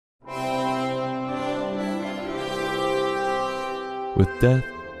With death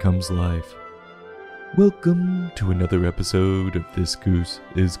comes life. Welcome to another episode of This Goose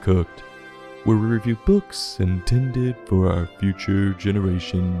is Cooked, where we review books intended for our future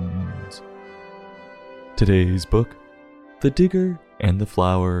generations. Today's book, The Digger and the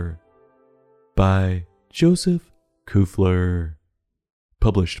Flower, by Joseph Kufler,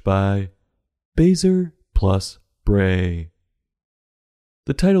 published by Baser plus Bray.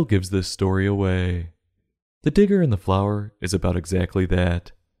 The title gives this story away. The Digger and the Flower is about exactly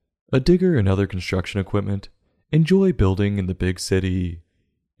that. A digger and other construction equipment enjoy building in the big city,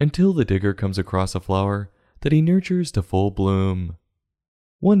 until the digger comes across a flower that he nurtures to full bloom.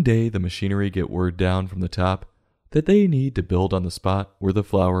 One day the machinery get word down from the top that they need to build on the spot where the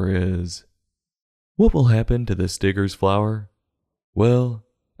flower is. What will happen to this digger's flower? Well,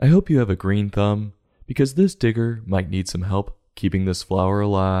 I hope you have a green thumb, because this digger might need some help keeping this flower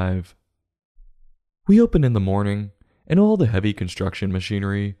alive. We open in the morning, and all the heavy construction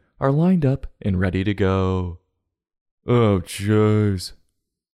machinery are lined up and ready to go. Oh, jeez.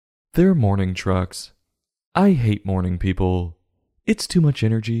 They're morning trucks. I hate morning people. It's too much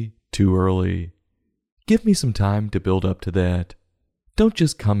energy, too early. Give me some time to build up to that. Don't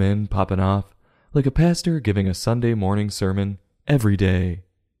just come in popping off like a pastor giving a Sunday morning sermon every day.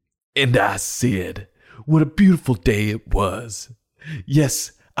 And I said, what a beautiful day it was.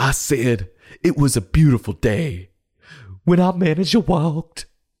 Yes, I said it was a beautiful day. When our manager walked.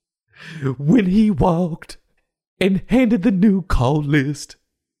 When he walked and handed the new call list.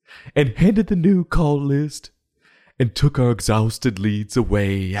 And handed the new call list. And took our exhausted leads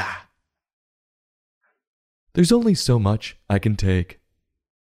away. There's only so much I can take.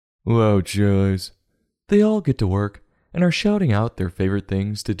 Whoa, jeez. They all get to work and are shouting out their favorite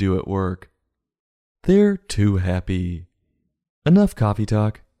things to do at work. They're too happy. Enough coffee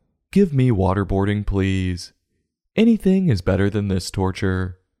talk. Give me waterboarding, please. Anything is better than this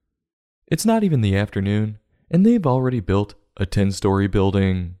torture. It's not even the afternoon, and they've already built a 10-story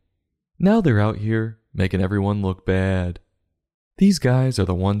building. Now they're out here making everyone look bad. These guys are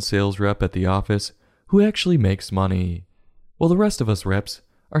the one sales rep at the office who actually makes money, while the rest of us reps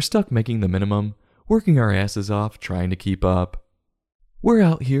are stuck making the minimum, working our asses off trying to keep up. We're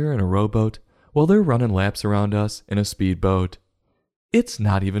out here in a rowboat while they're running laps around us in a speedboat. It's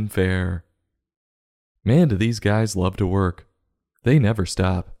not even fair. Man, do these guys love to work. They never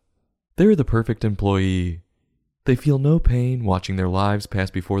stop. They're the perfect employee. They feel no pain watching their lives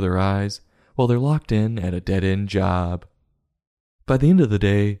pass before their eyes while they're locked in at a dead-end job. By the end of the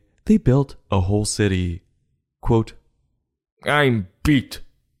day, they built a whole city. Quote, I'm beat,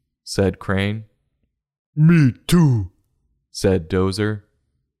 said Crane. Me too, said Dozer.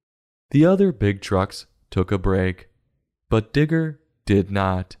 The other big trucks took a break, but Digger did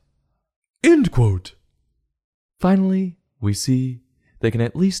not. End quote. Finally, we see they can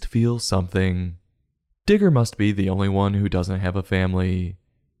at least feel something. Digger must be the only one who doesn't have a family.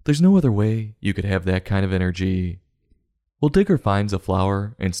 There's no other way you could have that kind of energy. Well, Digger finds a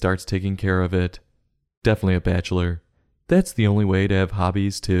flower and starts taking care of it. Definitely a bachelor. That's the only way to have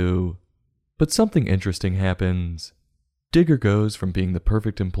hobbies too. But something interesting happens. Digger goes from being the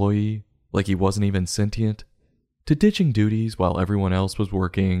perfect employee, like he wasn't even sentient, to ditching duties while everyone else was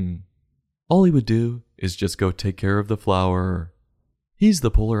working. All he would do is just go take care of the flower. He's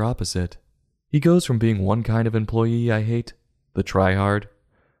the polar opposite. He goes from being one kind of employee I hate, the tryhard,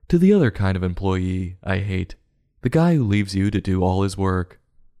 to the other kind of employee I hate, the guy who leaves you to do all his work.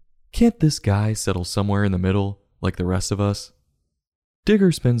 Can't this guy settle somewhere in the middle like the rest of us?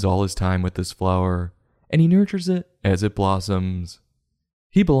 Digger spends all his time with this flower, and he nurtures it as it blossoms.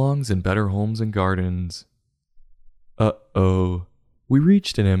 He belongs in better homes and gardens. Uh-oh, we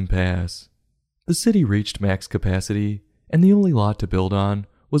reached an impasse. The city reached max capacity, and the only lot to build on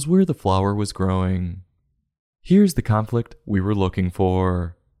was where the flower was growing. Here's the conflict we were looking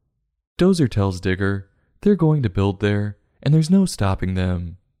for. Dozer tells Digger they're going to build there, and there's no stopping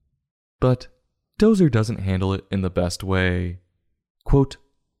them. But Dozer doesn't handle it in the best way. Quote,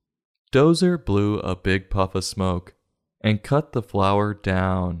 Dozer blew a big puff of smoke and cut the flower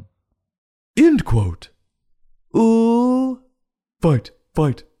down. End quote. Ooh. Fight,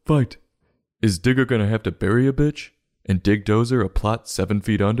 fight, fight. Is Digger gonna have to bury a bitch and dig Dozer a plot 7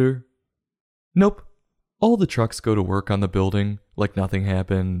 feet under? Nope. All the trucks go to work on the building like nothing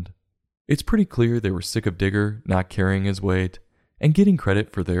happened. It's pretty clear they were sick of Digger not carrying his weight and getting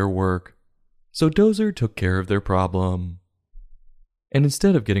credit for their work. So Dozer took care of their problem. And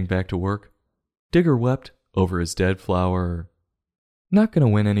instead of getting back to work, Digger wept over his dead flower. Not gonna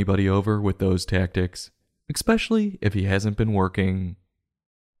win anybody over with those tactics, especially if he hasn't been working.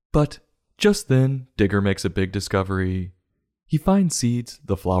 But just then, Digger makes a big discovery. He finds seeds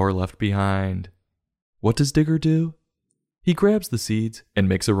the flower left behind. What does Digger do? He grabs the seeds and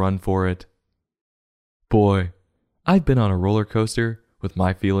makes a run for it. Boy, I've been on a roller coaster with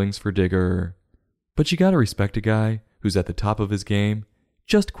my feelings for Digger. But you gotta respect a guy who's at the top of his game,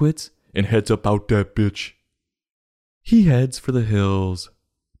 just quits, and heads up out that bitch. He heads for the hills.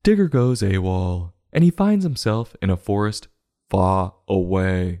 Digger goes AWOL, and he finds himself in a forest far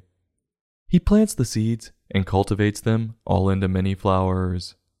away. He plants the seeds and cultivates them all into many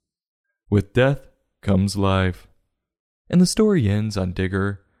flowers. With death comes life. And the story ends on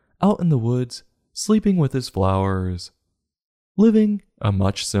Digger out in the woods, sleeping with his flowers, living a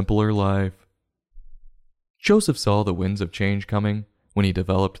much simpler life. Joseph saw the winds of change coming when he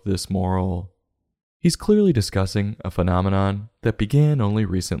developed this moral. He's clearly discussing a phenomenon that began only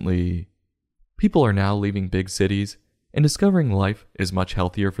recently. People are now leaving big cities and discovering life is much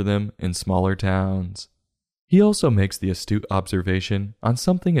healthier for them in smaller towns. He also makes the astute observation on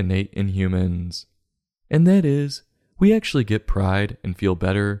something innate in humans, and that is, we actually get pride and feel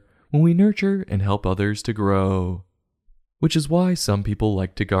better when we nurture and help others to grow, which is why some people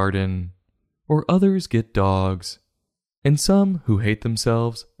like to garden, or others get dogs, and some who hate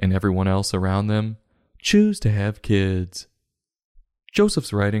themselves and everyone else around them choose to have kids.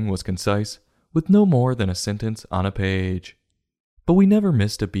 Joseph's writing was concise, with no more than a sentence on a page, but we never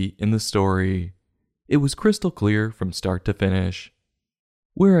missed a beat in the story. It was crystal clear from start to finish.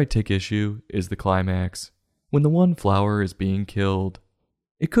 Where I take issue is the climax, when the one flower is being killed.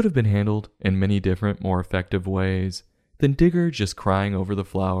 It could have been handled in many different, more effective ways than Digger just crying over the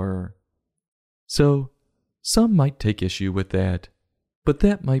flower. So, some might take issue with that, but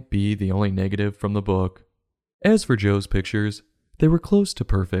that might be the only negative from the book. As for Joe's pictures, they were close to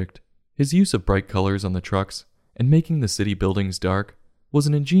perfect. His use of bright colors on the trucks and making the city buildings dark was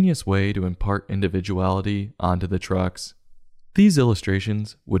an ingenious way to impart individuality onto the trucks. These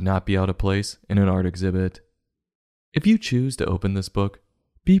illustrations would not be out of place in an art exhibit. If you choose to open this book,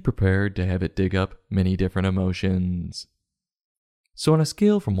 be prepared to have it dig up many different emotions. So on a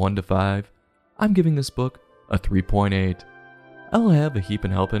scale from 1 to 5, I'm giving this book a 3.8. I'll have a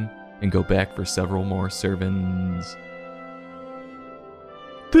heapin' helpin' and go back for several more servings.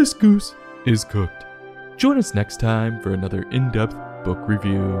 This goose is cooked. Join us next time for another in-depth book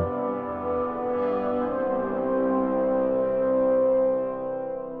review.